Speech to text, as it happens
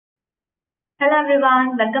Hello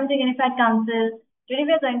everyone, welcome to Unified Council. Today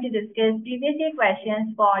we are going to discuss previous year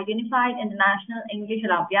questions for Unified International English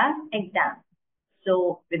Olympiad exam.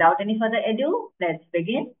 So without any further ado, let's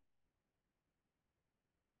begin.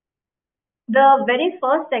 The very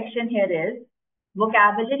first section here is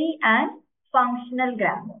vocabulary and functional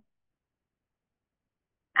grammar.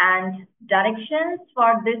 And directions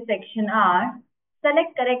for this section are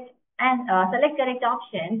select correct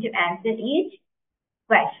option to answer each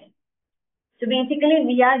question. So basically,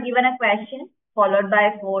 we are given a question followed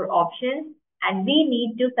by 4 options and we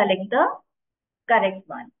need to select the correct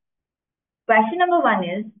one. Question number 1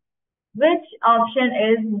 is, which option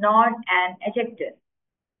is not an adjective?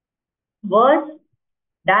 Verse,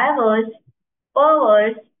 diverse,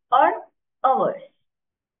 perverse or averse?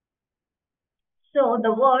 So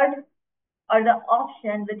the word or the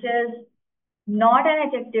option which is not an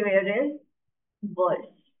adjective here is verse.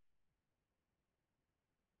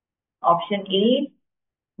 Option A,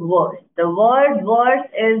 verse. The word verse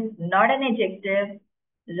is not an adjective,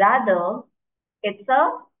 rather it's a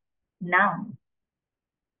noun.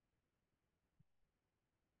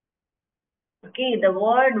 Okay, the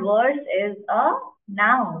word verse is a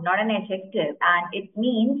noun, not an adjective, and it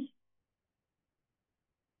means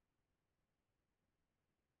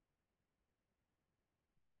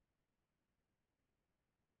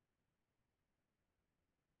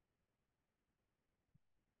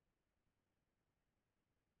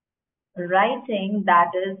writing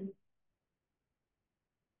that is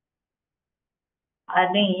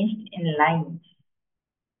arranged in lines.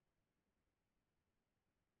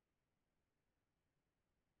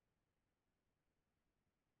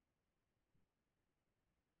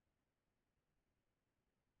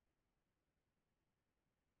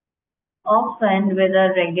 Often with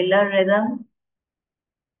a regular rhythm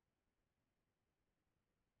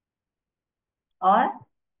or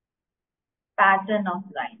pattern of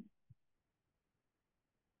lines.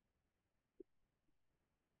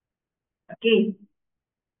 Okay,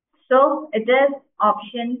 so it is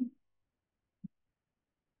option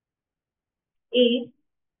A,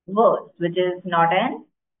 verse, which is not an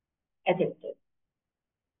adjective.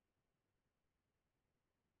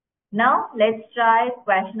 Now let's try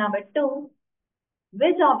question number 2.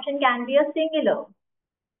 Which option can be a singular?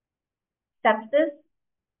 Sepsis,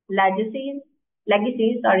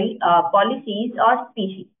 policies or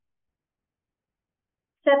species.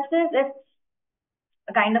 Sepsis is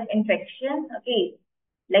a kind of infection. Okay.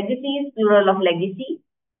 Legacies, plural of legacy.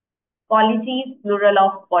 Policies, plural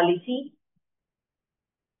of policy.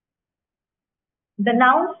 The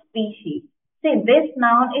noun species. See, this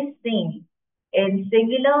noun is same in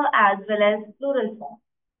singular as well as plural form.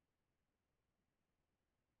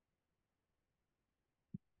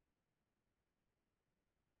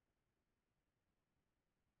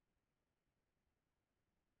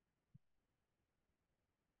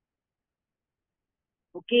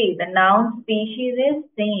 Okay, the noun species is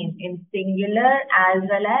same in singular as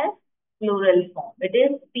well as plural form. It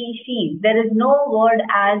is species. There is no word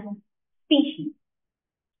as species.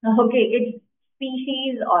 Okay, it's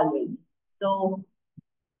species always. So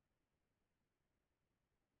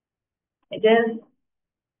it is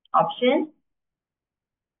option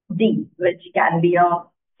D, which can be a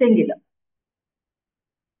singular.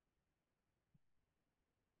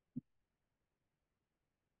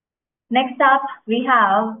 Next up, we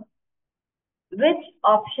have which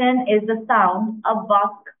option is the sound a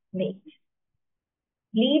buck makes?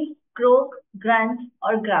 Bleat, croak, grunt,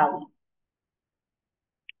 or growl?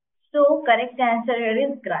 So correct answer here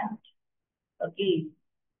is grunt. Okay.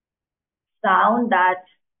 Sound that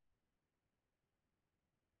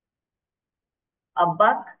a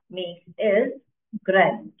buck makes is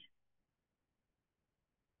grunt.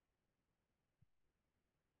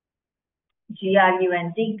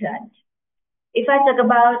 G-R-U-N-T, grunt. If I talk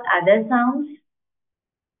about other sounds,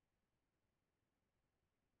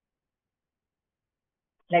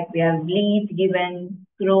 like we have bleat given,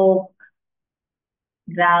 croak,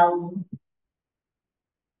 growl.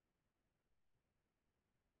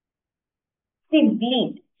 See,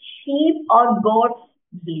 bleat. Sheep or goats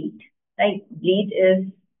bleat. Right? Bleat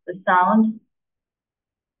is the sound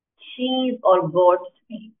sheep or goats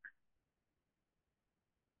make.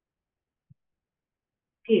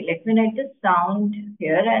 Okay, let me write the sound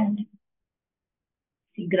here and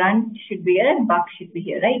see grunt should be here and buck should be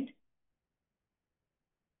here, right?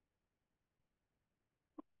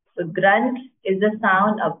 So grunt is the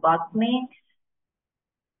sound a buck makes.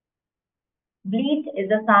 Bleat is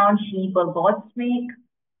the sound sheep or goats make.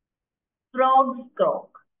 Frogs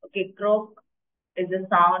croak. Okay, croak is the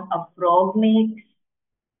sound a frog makes.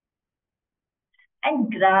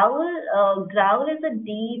 And growl is a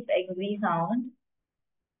deep, angry sound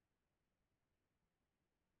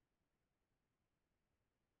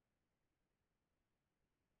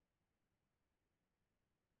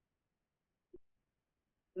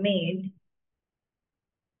made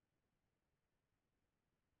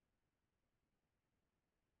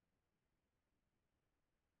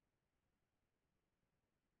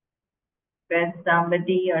when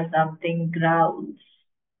somebody or something growls.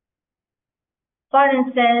 For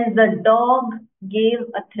instance, the dog gave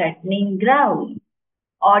a threatening growl,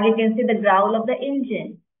 or you can say the growl of the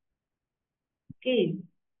engine. Okay,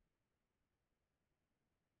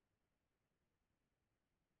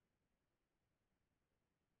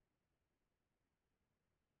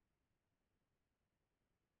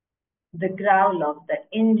 the growl of the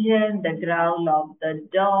engine, the growl of the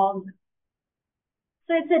dog.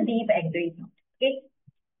 So it's a deep angry sound. Okay,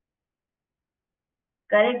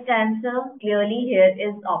 correct answer clearly here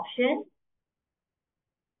is option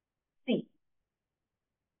C,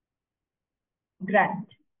 grunt.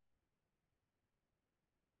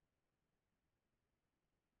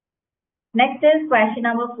 Next is question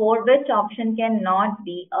number 4. Which option cannot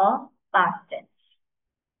be a past tense?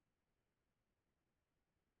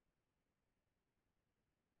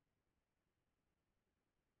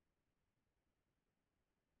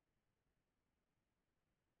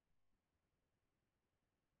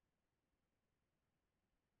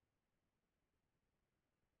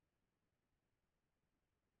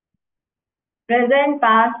 Present,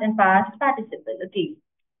 past, and past participle. Okay.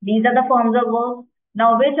 These are the forms of verb.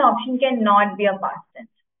 Now, which option cannot be a past tense?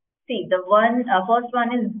 See, the first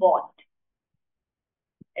one is bought.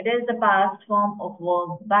 It is the past form of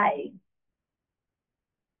verb buy.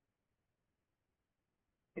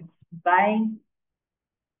 It's buy,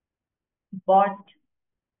 bought,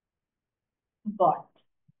 bought.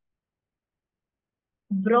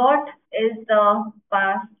 Brought is the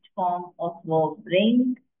past form of verb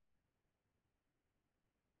bring,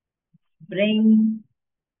 bring,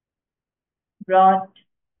 brought,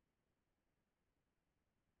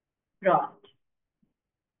 brought.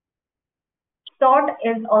 Sought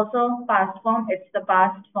is also past form. It's the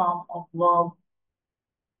past form of verb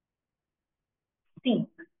seek.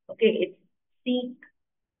 Okay, it's seek,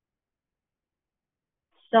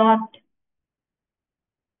 sought,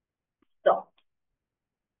 sought.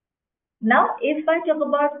 Now, if I talk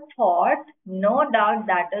about thought, no doubt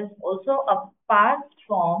that is also a past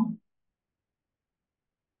form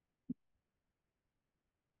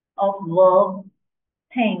of verb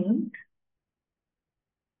think.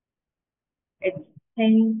 It's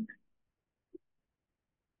think,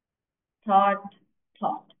 thought,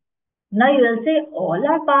 thought. Now you will say all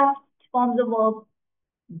are past forms of verb.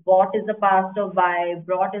 Bought is the past of buy,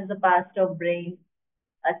 brought is the past of bring,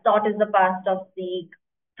 thought is the past of seek,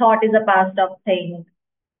 thought is the past of think.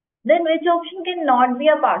 Then which option cannot be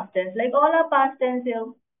a past tense? Like all are past tense here.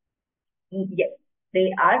 Yes,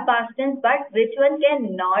 they are past tense, but which one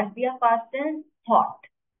cannot be a past tense? Thought.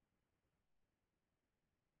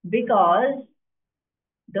 Because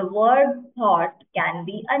the word thought can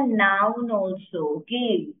be a noun also.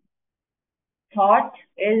 Okay. Thought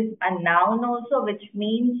is a noun also, which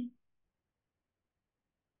means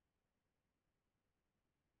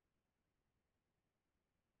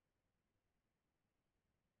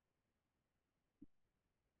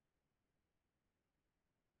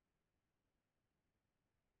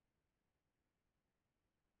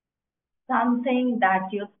something that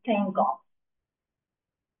you think of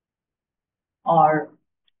or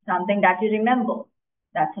something that you remember.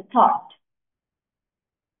 That's a thought.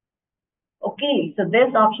 Okay, so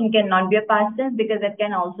this option cannot be a past tense because it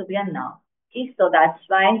can also be a noun. Okay, so that's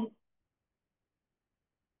why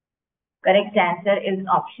correct answer is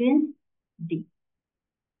option D.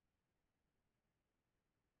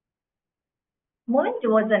 Moving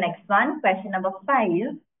towards the next one, question number 5.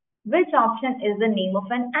 Which option is the name of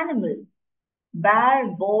an animal? Bear,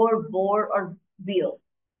 boar, or bear?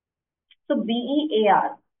 So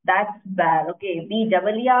bear, that's bear. Okay, bear,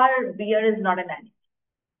 bear is not an animal.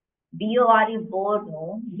 Bore, boar,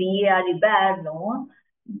 no. Bar, bear, no.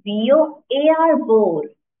 Boar, boar.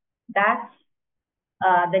 That's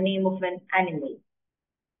the name of an animal.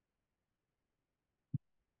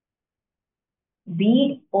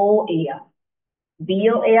 Boar.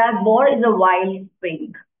 Boar is a wild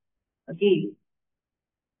pig. Okay.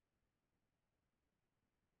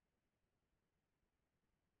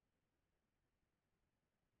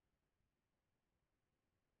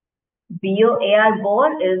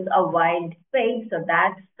 Boar is a wild pig, so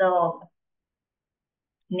that's the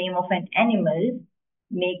name of an animal,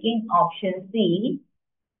 making option C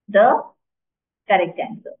the correct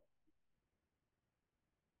answer.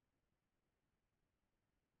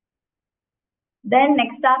 Then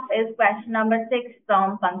next up is question number 6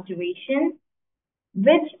 from punctuation.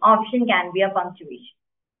 Which option can be a punctuation?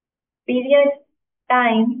 Period,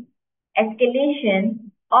 time,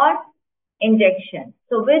 escalation, or injection.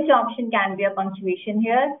 So which option can be a punctuation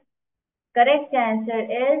here? Correct answer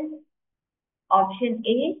is option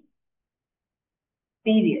A,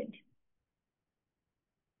 period.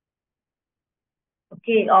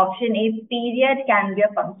 Okay, option A, period can be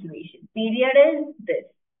a punctuation. Period is this,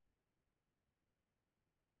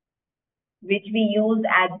 which we use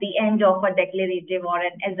at the end of a declarative or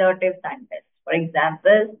an assertive sentence. For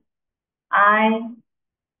example, I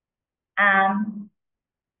am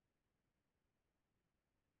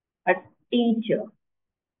a teacher,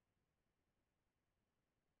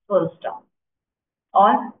 full stop,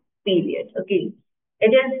 or period. Okay, it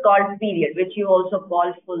is called period, which you also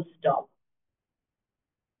call full stop.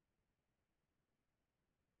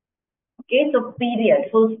 Okay, so period,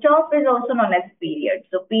 full stop is also known as period.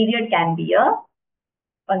 So period can be a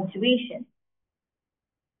punctuation,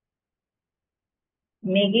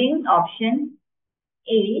 making option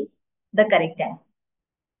A the correct answer.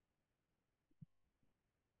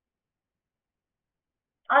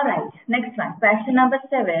 All right, next one. Question number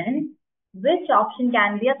 7. Which option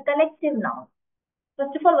can be a collective noun?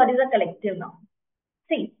 First of all, what is a collective noun?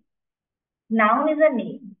 See, noun is a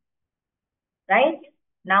name, right?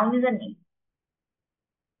 Noun is a name.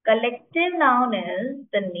 Collective noun is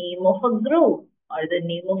the name of a group or the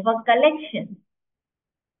name of a collection.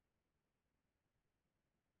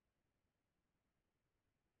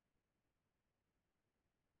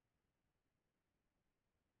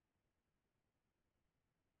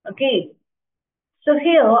 Okay, so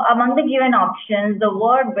here among the given options, the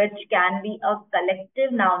word which can be a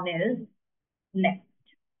collective noun is nest.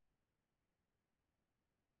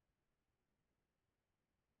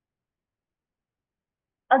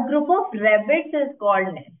 A group of rabbits is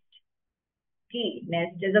called nest. Okay,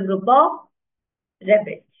 nest is a group of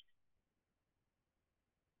rabbits.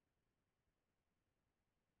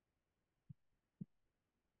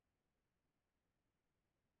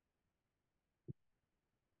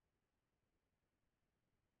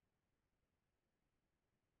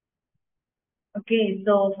 Okay,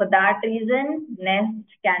 so for that reason, nest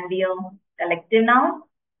can be a collective noun,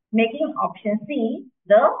 making option C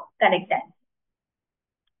the correct answer.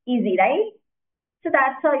 Easy, right? So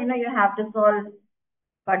that's how you have to solve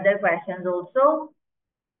further questions also.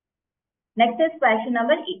 Next is question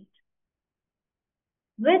number 8.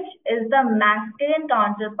 Which is the masculine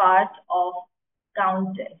counterpart of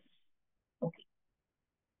countess? Okay.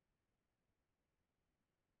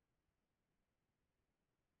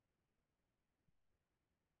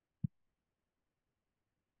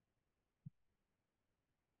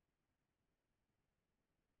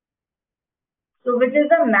 So which is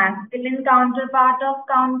the masculine counterpart of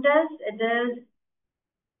countess? It is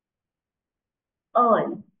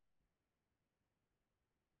earl.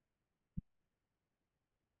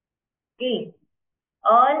 Okay.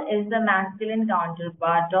 Earl is the masculine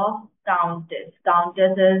counterpart of countess.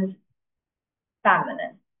 Countess is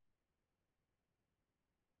feminine.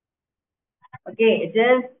 Okay, it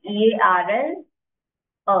is EARL,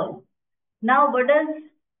 Earl. Now, what does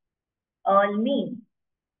Earl mean?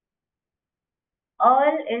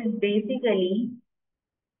 Earl is basically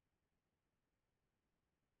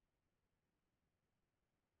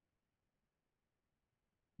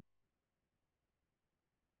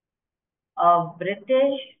a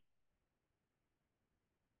British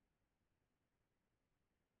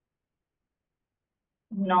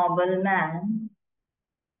nobleman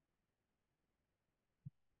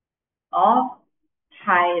of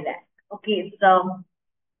high rank. Okay, so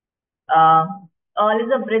uh, Earl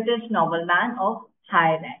is a British nobleman of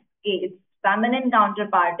high rank. Okay, its feminine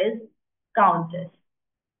counterpart is Countess.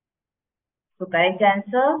 So correct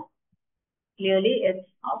answer, clearly it's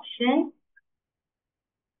option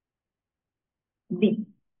B.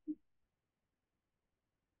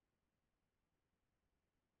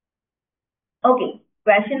 Okay,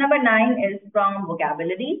 question number 9 is from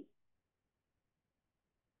vocabulary.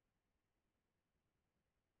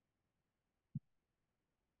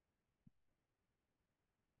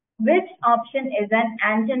 Which option is an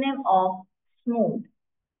antonym of smooth?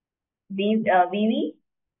 Wavy,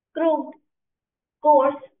 crooked,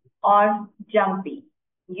 coarse, or jumpy?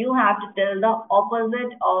 You have to tell the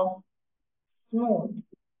opposite of smooth.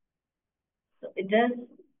 So it is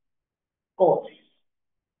coarse.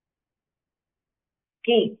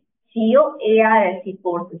 Okay, C-O-A-R-S-E,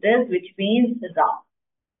 coarse it is, which means rough.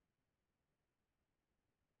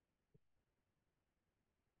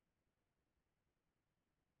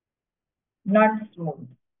 not smooth.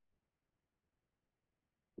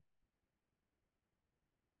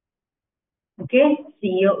 Okay,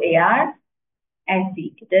 COARSE.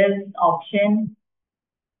 It is option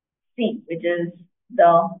C, which is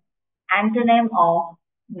the antonym of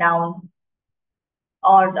noun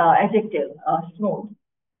or adjective, smooth.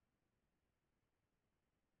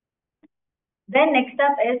 Then next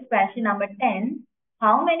up is question number 10.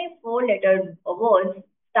 How many four-letter words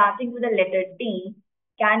starting with the letter D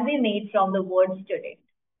can be made from the word student?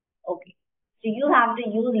 Okay. So you have to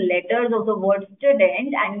use letters of the word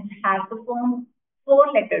student and have to form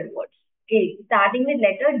four-lettered words. Okay. Starting with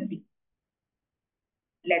letter D.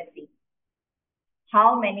 Let's see.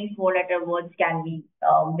 How many four-letter words can we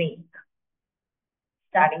make?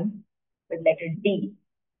 Starting with letter D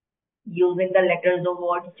using the letters of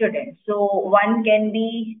word student. So one can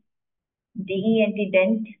be DENT,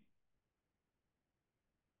 dent.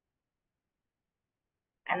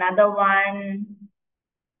 Another one,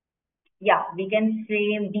 yeah, we can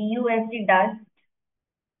frame DUST, dust.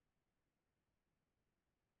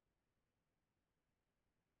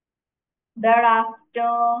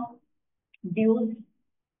 Thereafter, dues.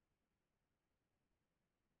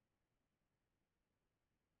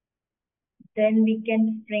 Then we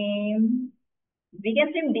can frame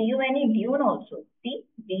DUNE, dune also. See,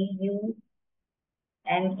 DUNE,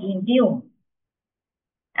 dune.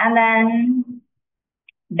 And then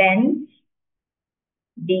dense,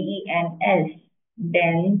 DENS,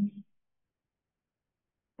 dense.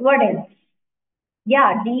 What else?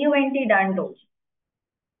 Yeah, DUNT, dunt also.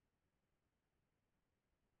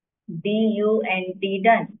 DUNT,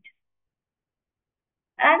 dunt.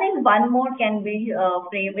 I think one more can be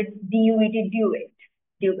framed with DUET, duet.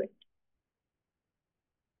 Duet.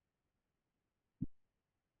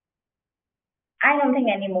 I don't think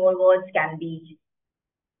any more words can be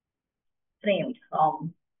framed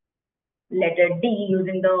from letter D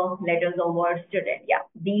using the letters of word student. Yeah,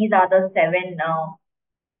 these are the seven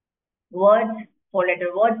words,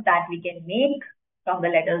 four-letter words that we can make from the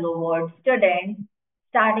letters of word student,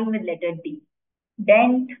 starting with letter D.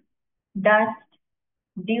 Dent, dust,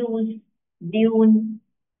 dews, dune.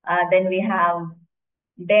 Then we have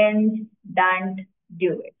dent, dunt,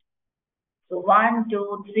 duet. So 1,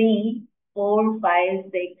 2, 3, 4, 5,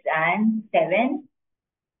 6, and 7.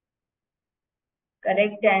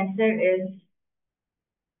 Correct answer is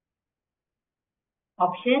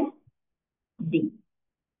option D.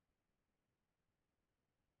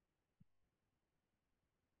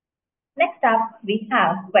 Next up, we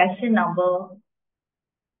have question number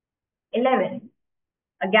 11,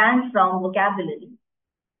 again from vocabulary.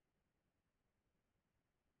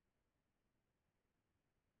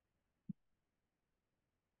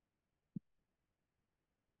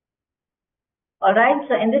 All right,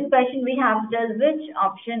 so in this question, we have just which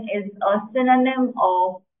option is a synonym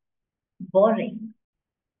of boring?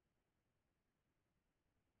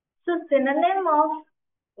 So synonym of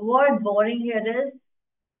word boring here is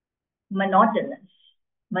monotonous.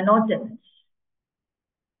 Monotonous.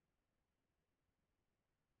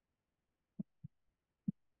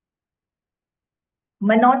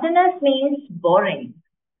 Monotonous means boring.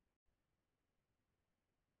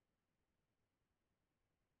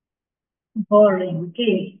 Boring,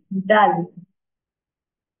 okay. Dull,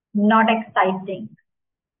 not exciting,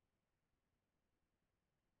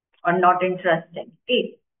 or not interesting.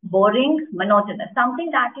 Okay. Boring, monotonous. Something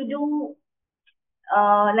that you do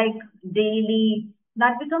like daily,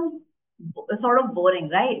 that becomes sort of boring,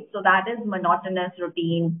 right? So that is monotonous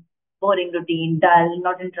routine, boring routine, dull,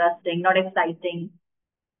 not interesting, not exciting.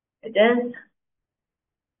 It is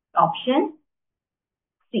option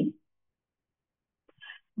C.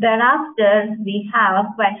 Thereafter, we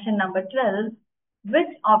have question number 12.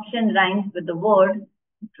 Which option rhymes with the word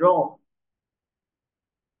draw?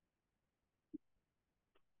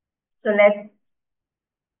 So let's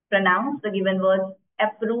pronounce the given words: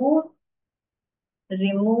 approve,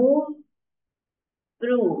 remove,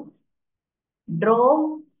 prove,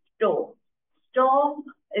 draw, stow. Stow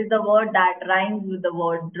is the word that rhymes with the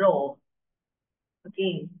word draw.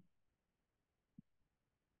 Okay.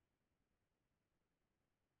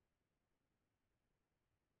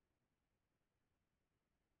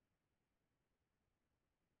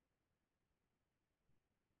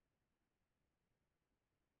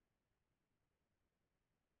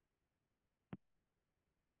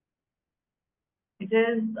 It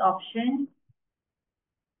is option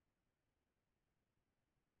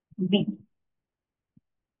B.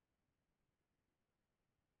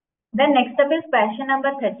 Then next up is question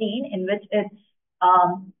number 13, in which it's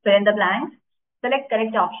fill in the blanks. Select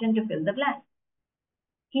correct option to fill the blank.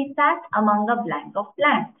 He sat among a blank of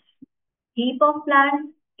plants. heap of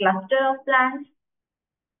plants, cluster of plants,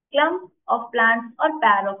 clump of plants, or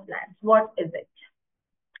pair of plants? What is it?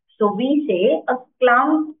 So we say a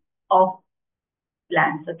clump of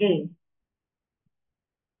plants, okay?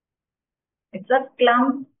 It's a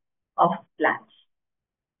clump of plants.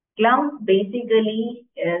 Clump basically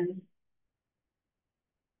is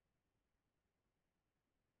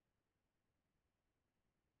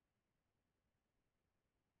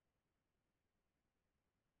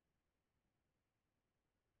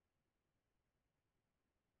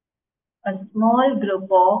a small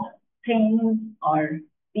group of things or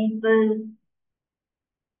people,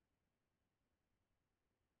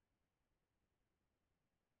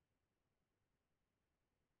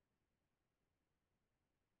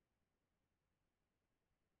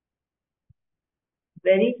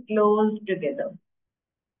 very close together.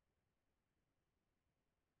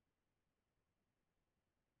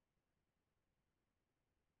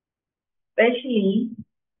 Especially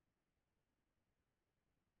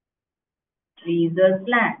trees or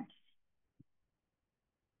plants.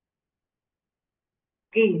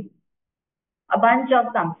 Okay, a bunch of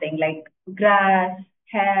something like grass,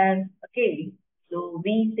 hair. Okay, so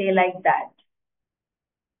we say like that.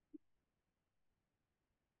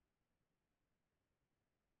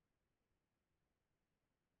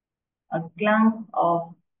 A clump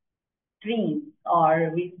of trees,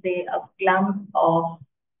 or we say a clump of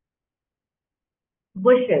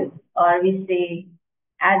bushes, or we say,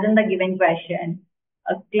 as in the given question,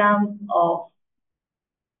 a clump of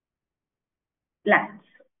plants.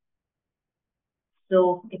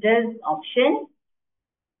 So it is option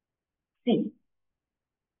C.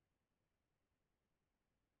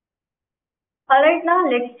 Alright, now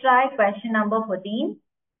let's try question number 14.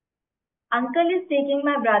 Uncle is taking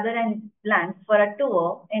my brother and plants for a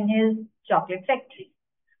tour in his chocolate factory.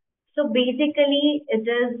 So basically, it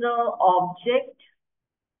is the object,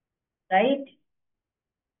 right,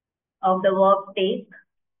 of the verb take.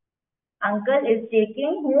 Uncle is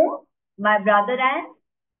taking who? My brother and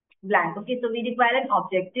blank. Okay, so we require an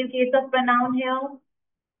objective case of pronoun here.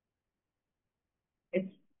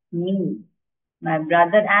 It's me. My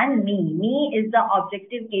brother and me. Me is the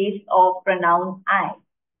objective case of pronoun I.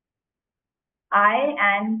 I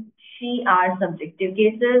and she are subjective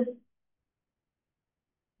cases.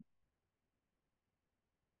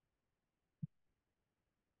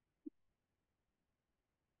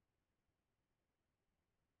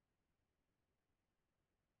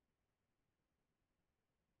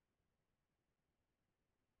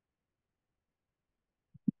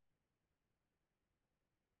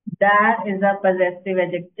 That is a possessive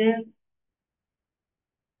adjective.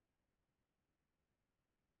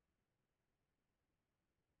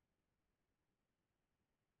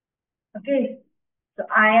 Okay. So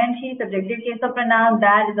I and she, subjective case of pronoun,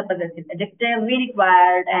 that is a possessive adjective. We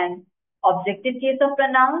required an objective case of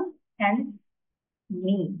pronoun, hence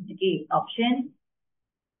me. Okay, option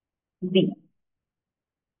B.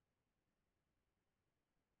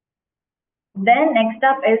 Then next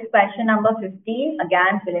up is question number 15.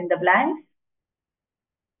 Again, fill in the blanks.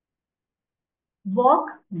 Walk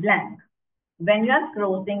blank when you are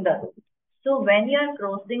crossing the road. So when you are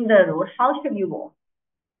crossing the road, how should you walk?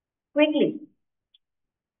 Quickly.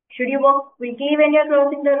 Should you walk quickly when you are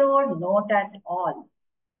crossing the road? Not at all.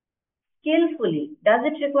 Skillfully. Does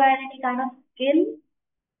it require any kind of skill?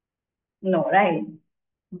 No, right?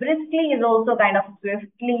 Briskly is also kind of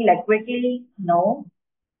swiftly, like quickly. No.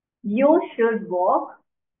 You should walk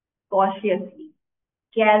cautiously,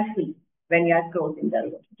 carefully when you are crossing the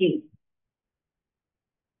road. Okay.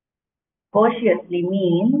 Cautiously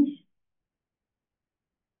means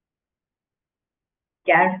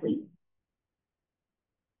carefully.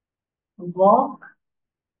 Walk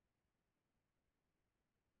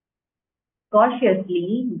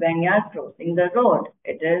cautiously when you are crossing the road.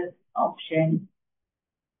 It is option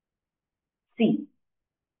C.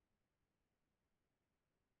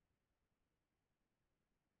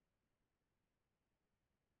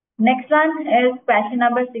 Next one is question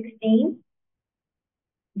number 16.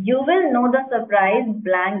 You will know the surprise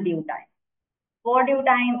blank due time. For due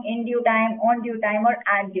time, in due time, on due time, or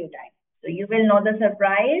at due time. So you will know the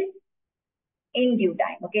surprise in due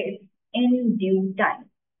time. Okay, it's in due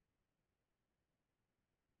time.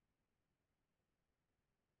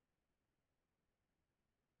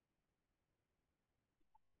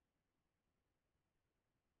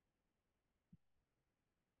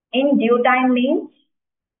 In due time means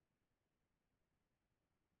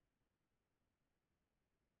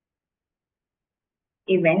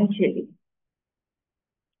eventually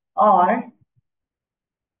or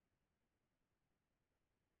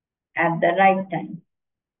at the right time.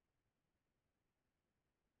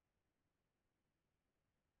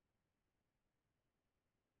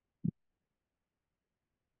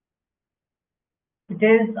 It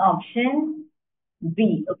is option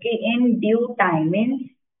B. Okay, in due time means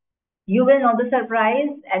you will know the surprise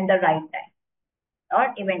at the right time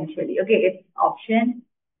or eventually. Okay, it's option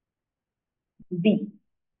B.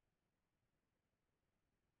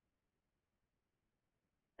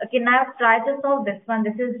 Okay, now try to solve this one.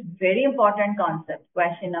 This is very important concept.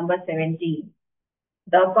 Question number 17.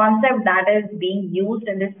 The concept that is being used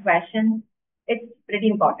in this question, it's pretty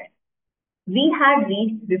important. We had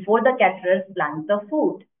reached before the caterers planned the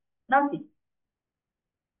food. Now see,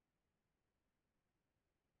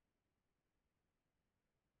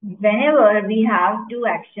 whenever we have two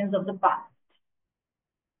actions of the past,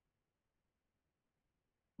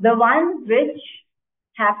 the one which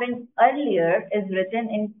happened earlier is written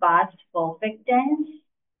in past perfect tense,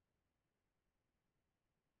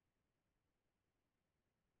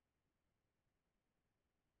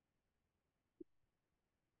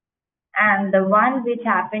 and the one which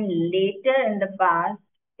happened later in the past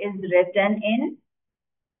is written in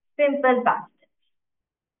simple past.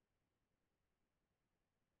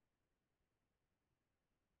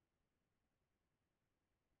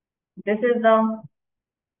 This is the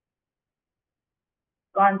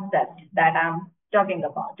concept that I'm talking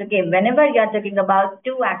about. Okay, whenever you're talking about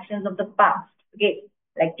two actions of the past, okay,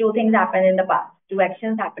 like two things happened in the past, two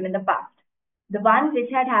actions happened in the past. The one which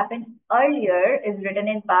had happened earlier is written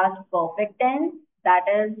in past perfect tense, that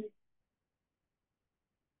is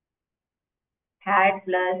had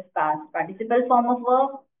plus past participle form of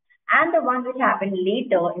verb, and the one which happened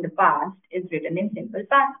later in the past is written in simple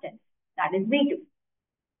past tense, that is V2.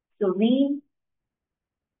 So we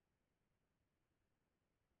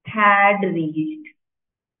had reached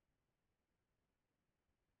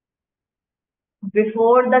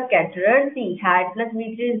before the caterer. See, had plus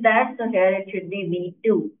V3 is that, so here it should be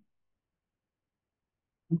V2.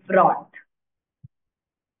 Brought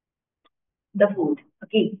the food.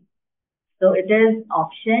 Okay, so it is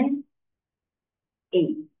option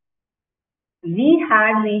A. We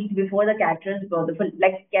had reached before the caterers brought the food.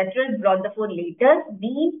 Like caterers brought the food later,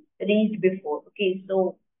 we reached before. Okay,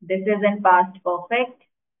 so this is in past perfect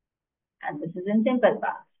and this is in simple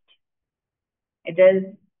past. It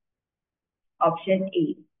is option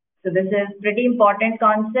A. So this is pretty important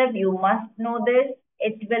concept. You must know this.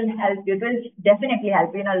 It will help you. It will definitely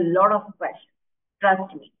help you in a lot of questions.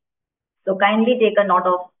 Trust me. So kindly take a note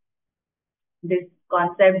of this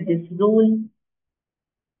concept, this rule.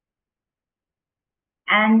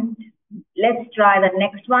 And let's try the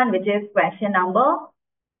next one, which is question number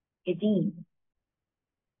 18.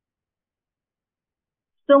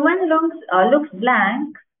 Suman looks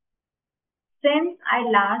blank since I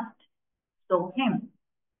last saw him.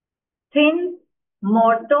 Thin,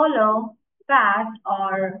 more taller, fat,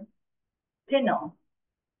 or thinner?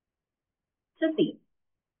 So see,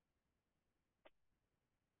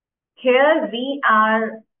 here we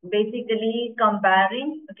are basically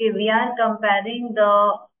comparing, okay, we are comparing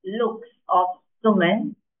the looks of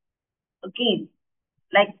Suman, okay,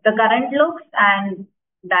 like the current looks and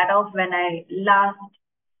that of when I last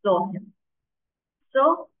saw him.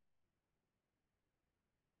 So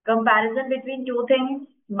comparison between two things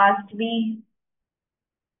must be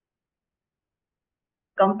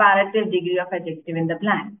comparative degree of adjective in the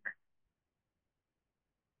blank.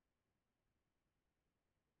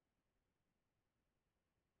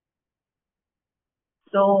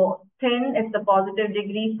 So thin is the positive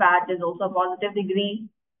degree, fat is also a positive degree.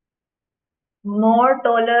 More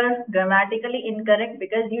taller, grammatically incorrect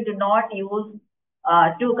because you do not use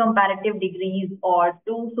two comparative degrees or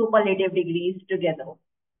two superlative degrees together,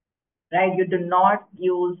 right? You do not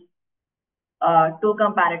use two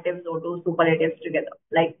comparatives or two superlatives together.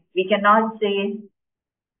 Like we cannot say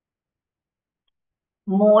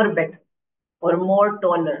more better or more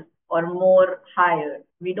taller or more higher.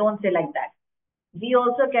 We don't say like that. We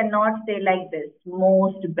also cannot say like this,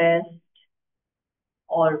 most best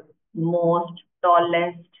or most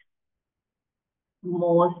tallest,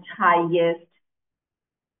 most highest.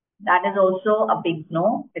 That is also a big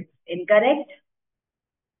no. It's incorrect.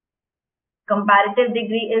 Comparative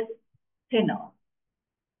degree is thinner.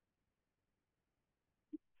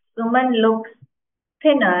 Suman looks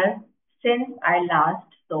thinner since I last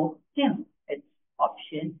saw him. It's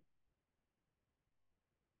option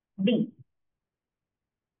B.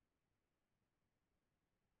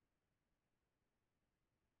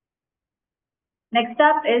 Next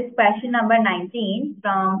up is question number 19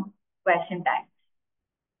 from question time.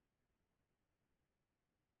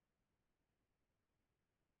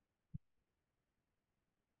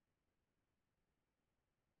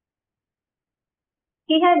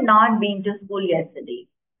 He had not been to school yesterday.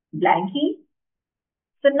 Blanky.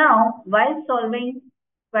 So now, while solving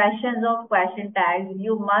questions of question tags,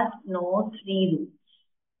 you must know three rules.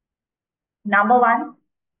 Number one,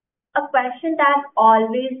 a question tag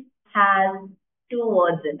always has two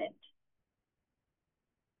words in it.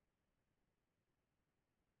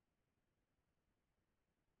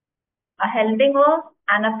 A helping verb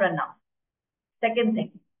and a pronoun. Second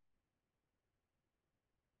thing,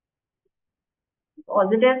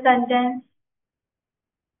 positive sentence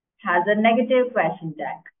has a negative question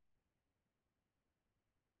tag.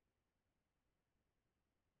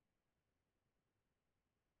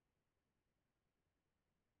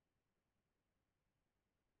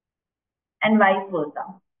 And vice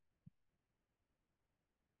versa.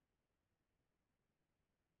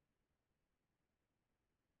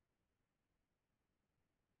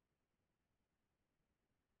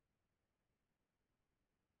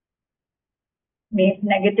 Means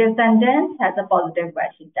negative sentence has a positive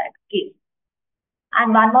question tag. Okay.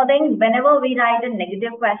 And one more thing, whenever we write a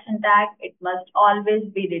negative question tag, it must always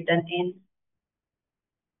be written in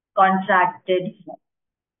contracted form.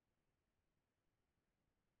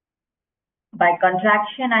 By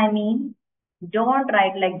contraction, I mean don't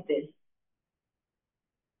write like this.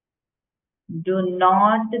 Do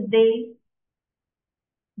not they,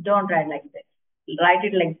 don't write like this. Write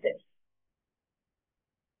it like this.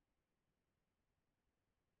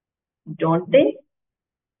 Don't they?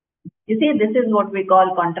 You see, this is what we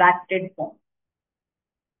call contracted form.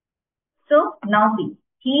 So now see,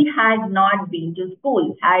 he had not been to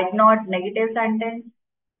school. Had not negative sentence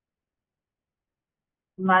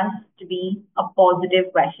must be a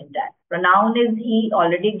positive question tag. Pronoun is he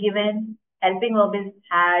already given. Helping verb is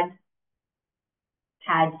had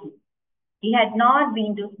he. He had not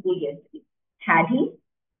been to school yesterday. Had he?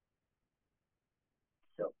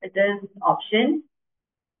 So it is option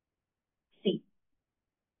C.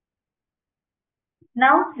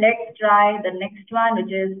 Now let's try the next one,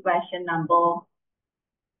 which is question number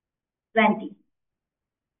 20.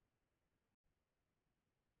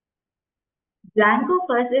 Blanco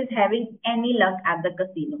first is having any luck at the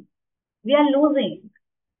casino. We are losing.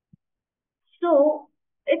 So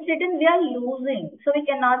it's written we are losing. So we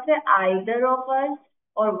cannot say either of us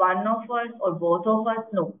or one of us or both of us.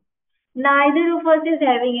 No. Neither of us is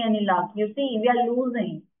having any luck. You see, we are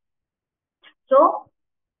losing. So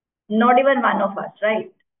not even one of us,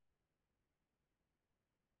 right?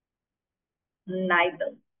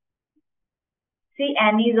 Neither. See,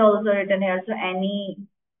 any is also written here. So any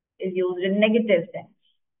is used in negative sense.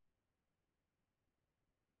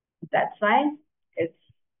 That's why it's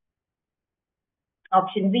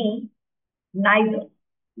option B, neither.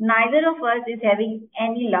 Neither of us is having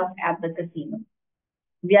any luck at the casino.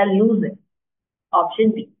 We are losing.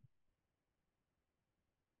 Option B.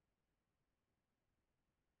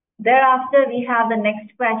 Thereafter, we have the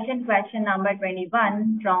next question, question number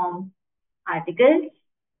 21 from articles.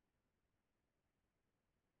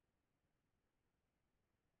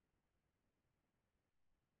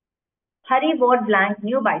 Hari bought blank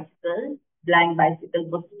new bicycle. Blank bicycle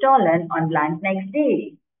was stolen on blank next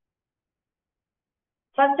day.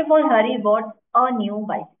 First of all, Hari bought a new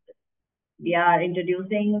bicycle. We are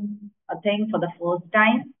introducing a thing for the first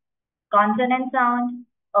time. Consonant sound,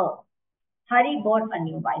 a. Hari bought a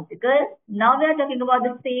new bicycle. Now we are talking about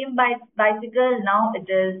the same bicycle. Now it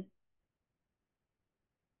is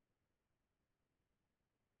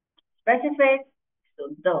specific.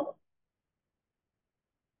 So the.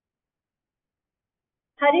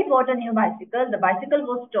 Hari bought a new bicycle. The bicycle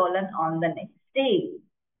was stolen on the next day.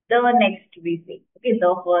 The next we say. Okay,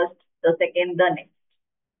 the first, the second, the next.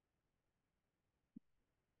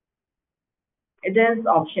 It is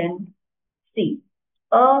option C.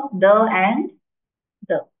 A, the, and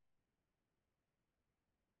the.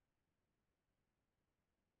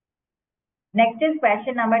 Next is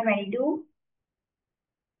question number 22.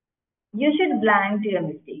 You should blank to your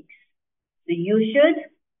mistakes. So you should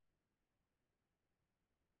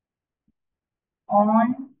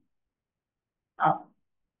own up.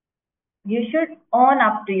 You should own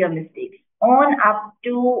up to your mistakes. Own up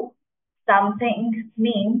to something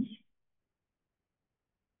means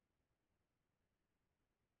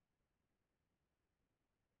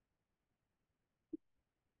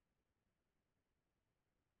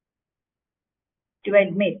to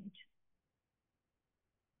admit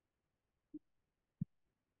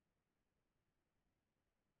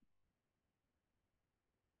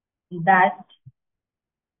that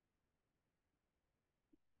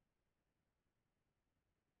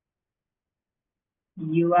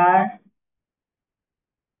you are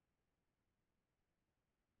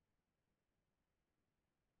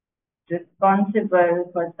responsible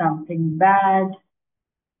for something bad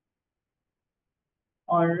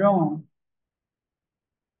or wrong.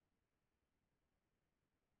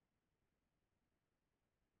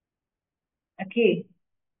 Okay.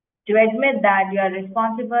 To admit that you are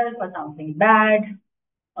responsible for something bad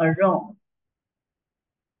or wrong.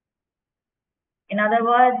 In other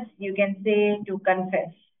words, you can say to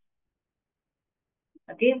confess.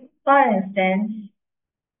 Okay. For instance,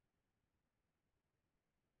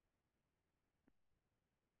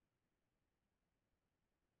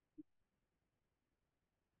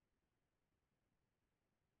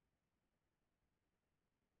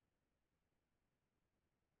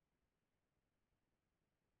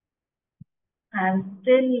 I'm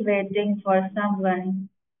still waiting for someone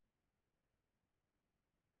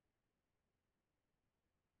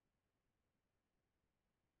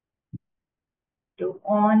to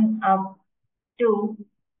own up to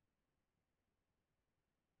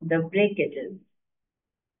the breakages.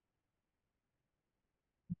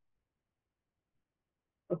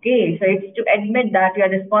 Okay, so it's to admit that you are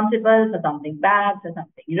responsible for something bad, for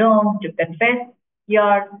something wrong, to confess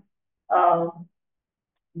your uh,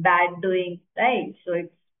 bad doing, right? So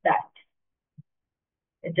it's that.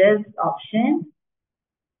 It is option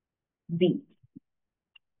B.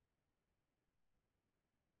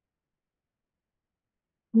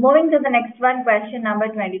 Moving to the next one, question number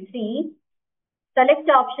 23. Select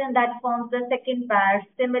the option that forms the second pair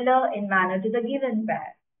similar in manner to the given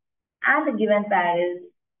pair. And the given pair is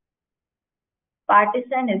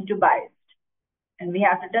partisan is to biased. And we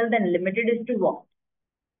have to tell then limited is to what?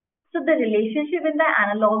 So the relationship in the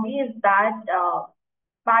analogy is that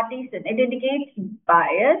partisan, it indicates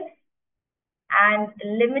bias and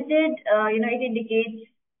limited, it indicates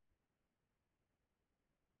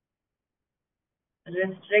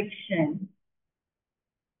restriction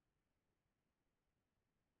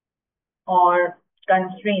or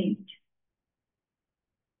constraint.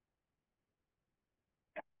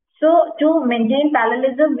 So to maintain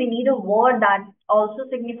parallelism, we need a word that also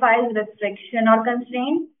signifies restriction or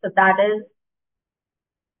constraint. So that is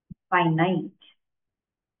finite.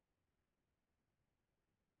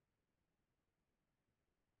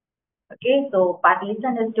 Okay, so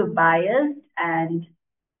partisan is to biased and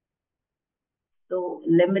so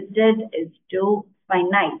limited is to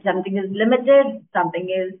finite. Something is limited, something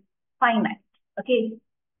is finite. Okay,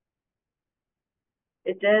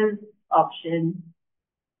 it is option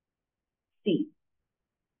C.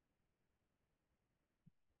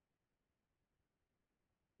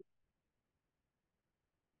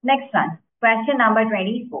 Next one, question number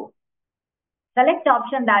 24. Select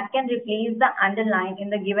option that can replace the underline in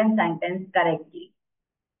the given sentence correctly.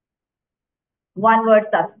 One word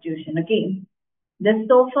substitution. Okay. The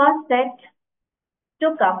sofa set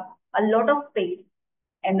took up a lot of space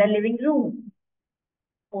in the living room.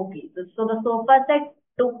 Okay. So the sofa set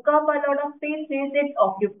took up a lot of space means it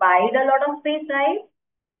occupied a lot of space, right?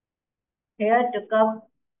 Here took up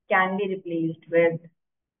can be replaced with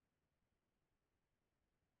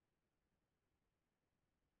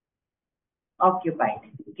occupied.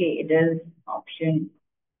 Okay, it is option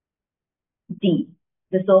D.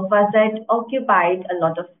 The sofa set occupied a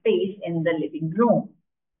lot of space in the living room.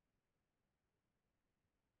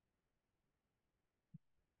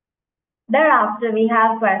 Thereafter, we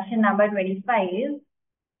have question number 25.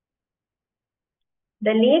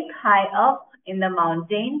 The lake high up in the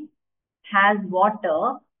mountain has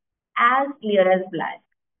water as clear as black.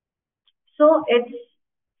 So it's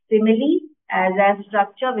simile as a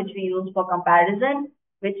structure which we use for comparison,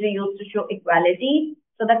 which we use to show equality.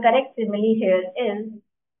 So the correct simile here is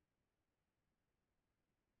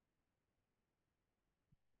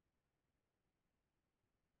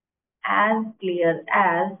as clear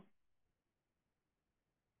as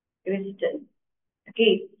crystal.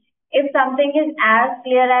 Okay. If something is as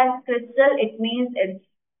clear as crystal, it means it's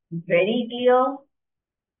very clear,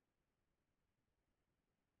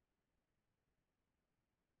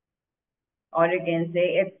 or you can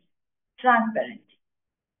say it's transparent.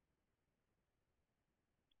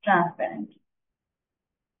 Transparent.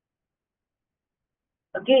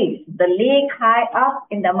 Okay, the lake high up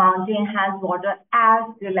in the mountain has water as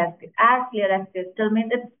clear as crystal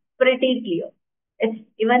means it's pretty clear.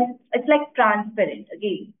 It's like transparent.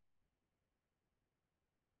 Okay,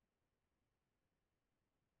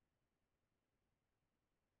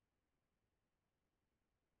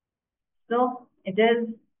 so it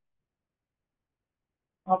is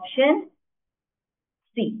option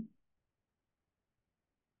C.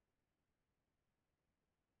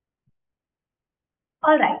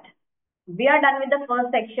 All right, we are done with the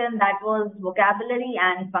first section that was vocabulary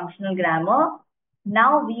and functional grammar.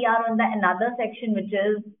 Now we are on the another section which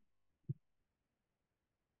is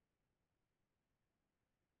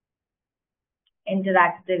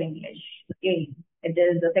interactive English. Okay, it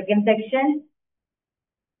is the second section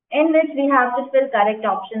in which we have to fill correct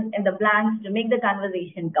options in the blanks to make the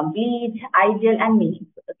conversation complete, ideal, and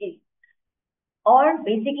meaningful. Okay, or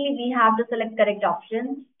basically we have to select correct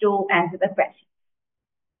options to answer the question.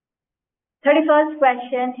 31st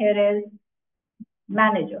question here is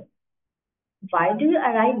manager. Why do you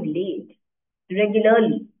arrive late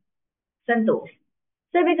regularly? Santosh.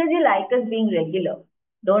 So because you like us being regular,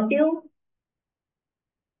 don't you?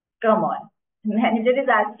 Come on. Manager is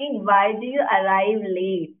asking, why do you arrive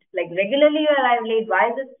late? Like regularly you arrive late. Why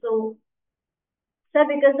is it so? Sir,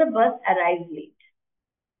 because the bus arrives late.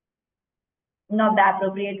 Not the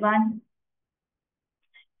appropriate one.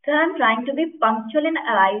 Sir, I'm trying to be punctual in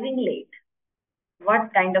arriving late.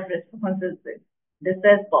 What kind of response is this? This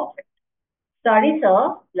is perfect. Sorry,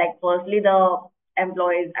 sir. Like, firstly, the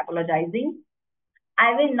employee is apologizing.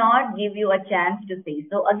 I will not give you a chance to say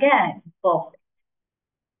so again. Perfect.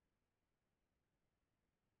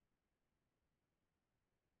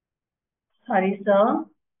 Sorry, sir.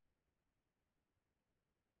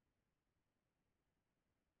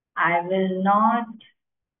 I will not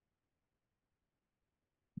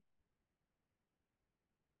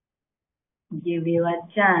give you a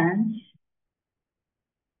chance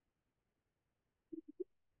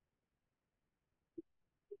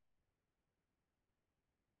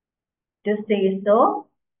to say so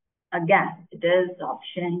again. It is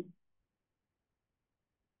option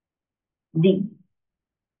D.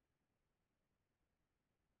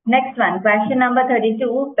 Next one, question number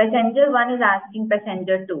 32. Passenger 1 is asking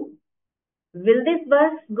passenger 2. Will this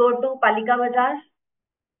bus go to Palika Bazaar?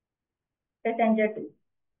 Passenger 2.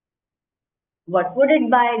 What would it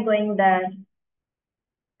buy going there?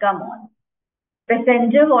 Come on.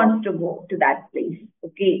 Passenger wants to go to that place.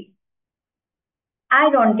 Okay. I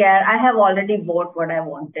don't care. I have already bought what I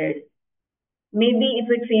wanted. Maybe if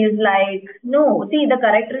it feels like, no, see, the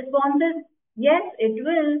correct response is yes, it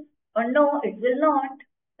will, or no, it will not,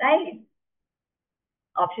 right?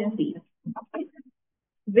 Option C.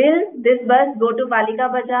 Will this bus go to Palika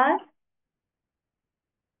Bazaar?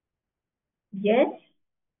 Yes,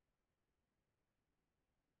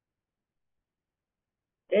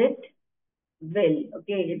 it will.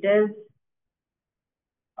 Okay, it is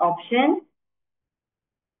option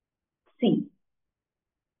C.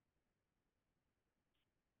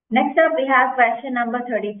 Next up, we have question number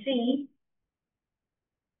 33.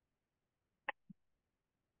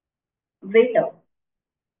 Waiter.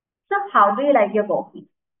 So, how do you like your coffee?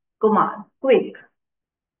 Kumar. Quick,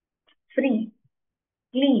 free,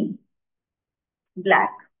 clean,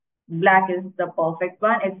 black. Black is the perfect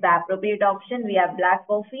one. It's the appropriate option. We have black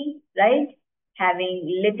coffee, right?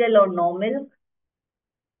 Having little or no milk.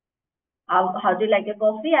 How do you like your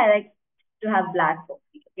coffee? I like to have black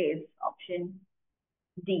coffee. Okay, it's option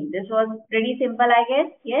D. This was pretty simple, I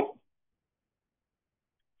guess. Yes.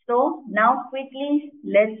 So now quickly,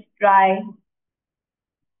 let's try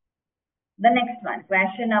the next one.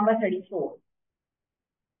 Question number 34.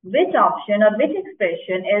 Which option or which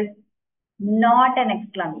expression is not an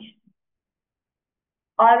exclamation?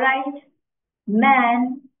 All right,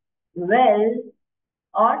 man, well,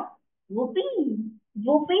 or whoopee.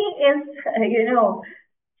 Whoopee is,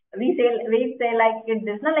 we say like it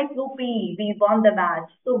is not like whoopee, we won the match.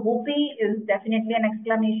 So whoopee is definitely an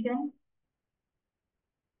exclamation,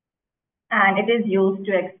 and it is used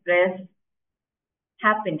to express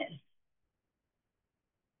happiness.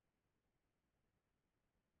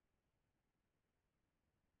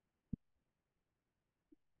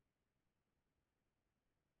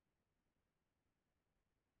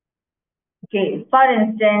 Okay, for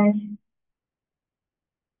instance,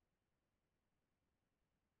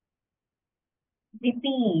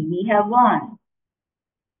 yippee, we have won.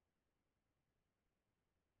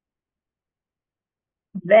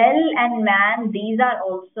 Well and man, these are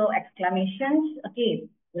also exclamations. Okay,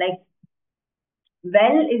 like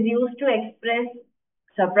well is used to express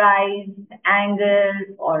surprise, anger,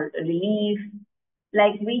 or relief.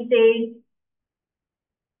 Like we say,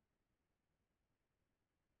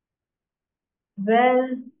 well,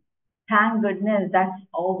 thank goodness that's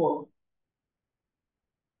over.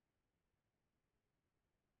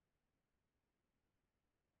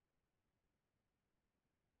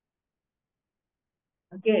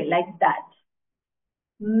 Okay, like that.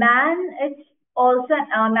 Man is also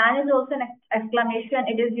an exclamation.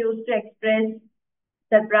 It is used to express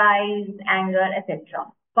surprise, anger,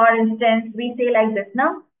 etc. For instance, we say like this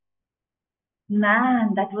now,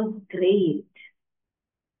 man, that was great.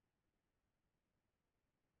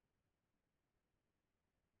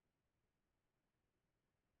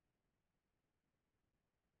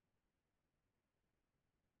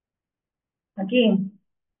 Okay.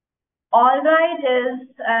 All right is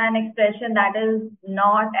an expression that is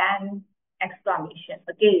not an exclamation.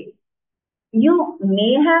 Okay. You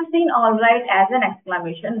may have seen all right as an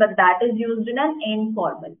exclamation, but that is used in an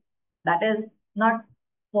informal. That is not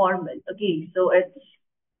formal. Okay. So it's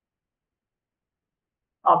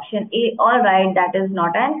option A, all right, that is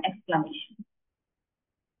not an exclamation.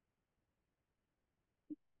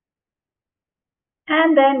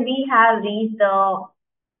 And then we have reached the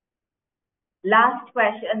last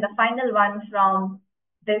question, the final one from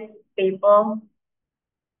this paper,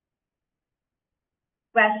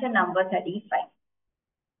 question number 35.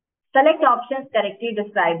 Select options correctly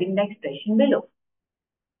describing the expression below.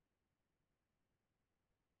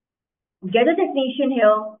 Get a technician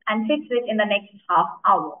here and fix it in the next half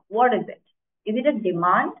hour. What is it? Is it a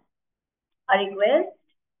demand, a request,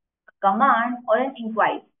 a command, or an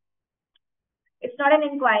inquiry? It's not an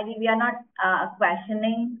inquiry. We are not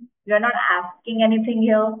questioning. We are not asking anything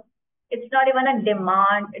here. It's not even a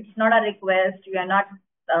demand. It's not a request. We are not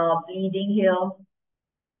pleading here.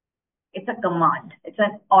 It's a command. It's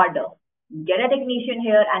an order. Get a technician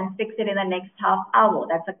here and fix it in the next half hour.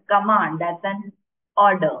 That's a command. That's an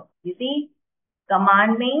order. You see,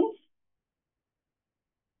 command means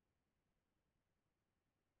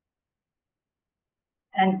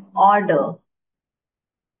an order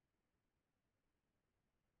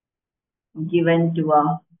given to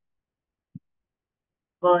a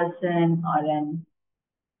person or an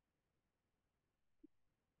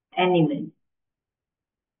animal.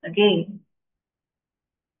 Okay.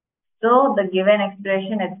 So the given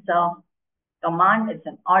expression, it's a command, it's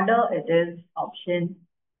an order, it is option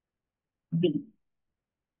B.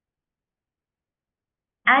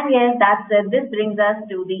 And yes, that's it. This brings us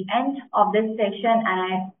to the end of this session,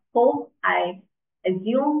 and I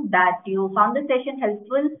assume that you found the session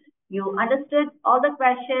helpful. You understood all the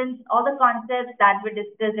questions, all the concepts that we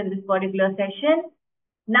discussed in this particular session.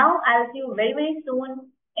 Now I'll see you very, very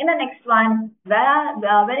soon in the next one,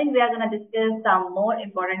 wherein we are going to discuss some more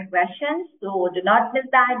important questions. So do not miss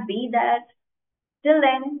that. Be there. Till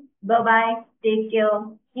then, bye bye. Take care.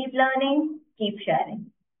 Keep learning. Keep sharing.